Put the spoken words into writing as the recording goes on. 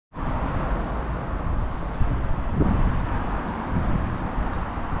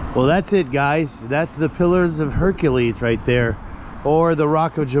Well, that's it, guys. That's the Pillars of Hercules right there, or the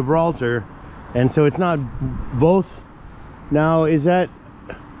Rock of Gibraltar. And so it's not both. Now, is that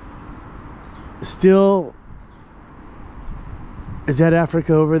still, is that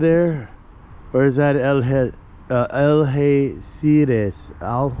Africa over there, or is that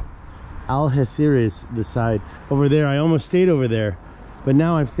Algeciras, the side over there? I almost stayed over there, but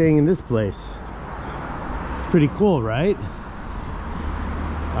now I'm staying in this place. It's pretty cool, right?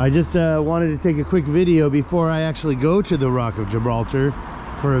 I just wanted to take a quick video before I actually go to the Rock of Gibraltar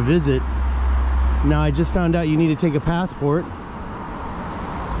for a visit. Now, I just found out you need to take a passport.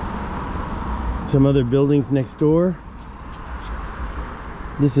 Some other buildings next door.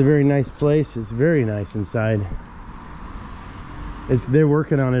 This is a very nice place. It's very nice inside. They're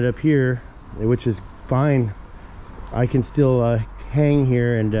working on it up here, which is fine. I can still hang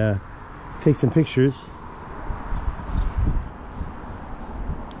here and take some pictures.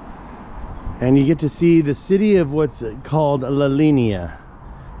 And you get to see the city of what's called La Linea.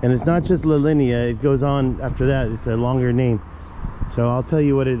 And it's not just La Linea, it goes on after that. It's a longer name. So I'll tell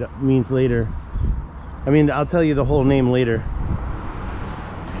you what it means later. I mean, I'll tell you the whole name later.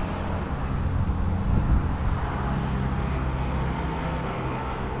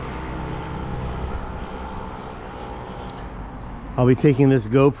 I'll be taking this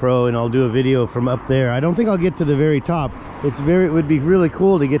GoPro and I'll do a video from up there. I don't think I'll get to the very top. It would be really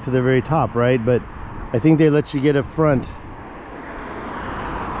cool to get to the very top, right? But I think they let you get up front.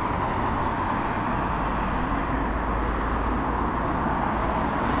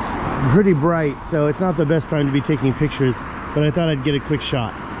 It's pretty bright, so it's not the best time to be taking pictures, but I thought I'd get a quick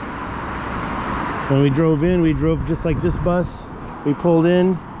shot. When we drove in, we drove just like this bus. We pulled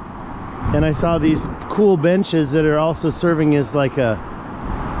in, and I saw these cool benches that are also serving as like a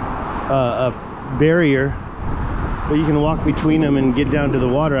barrier, but you can walk between them and get down to the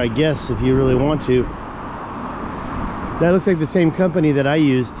water, I guess, if you really want to. That looks like the same company that I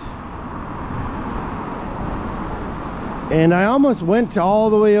used. And I almost went all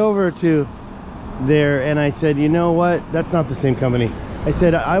the way over to there, and I said, you know what, that's not the same company. I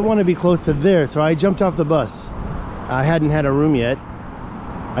said, I want to be close to there, so I jumped off the bus. I hadn't had a room yet.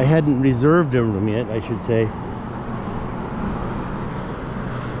 I hadn't reserved a room yet, I should say.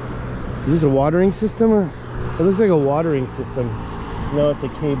 Is this a watering system? Or it looks like a watering system. No, it's a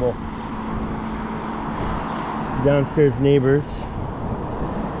cable. Downstairs neighbors.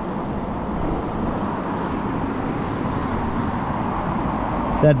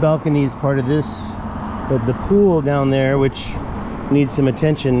 That balcony is part of this, but the pool down there, which needs some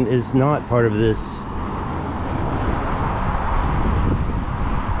attention, is not part of this.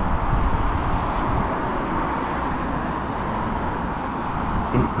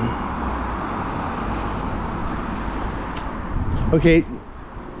 Okay,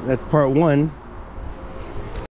 that's part one.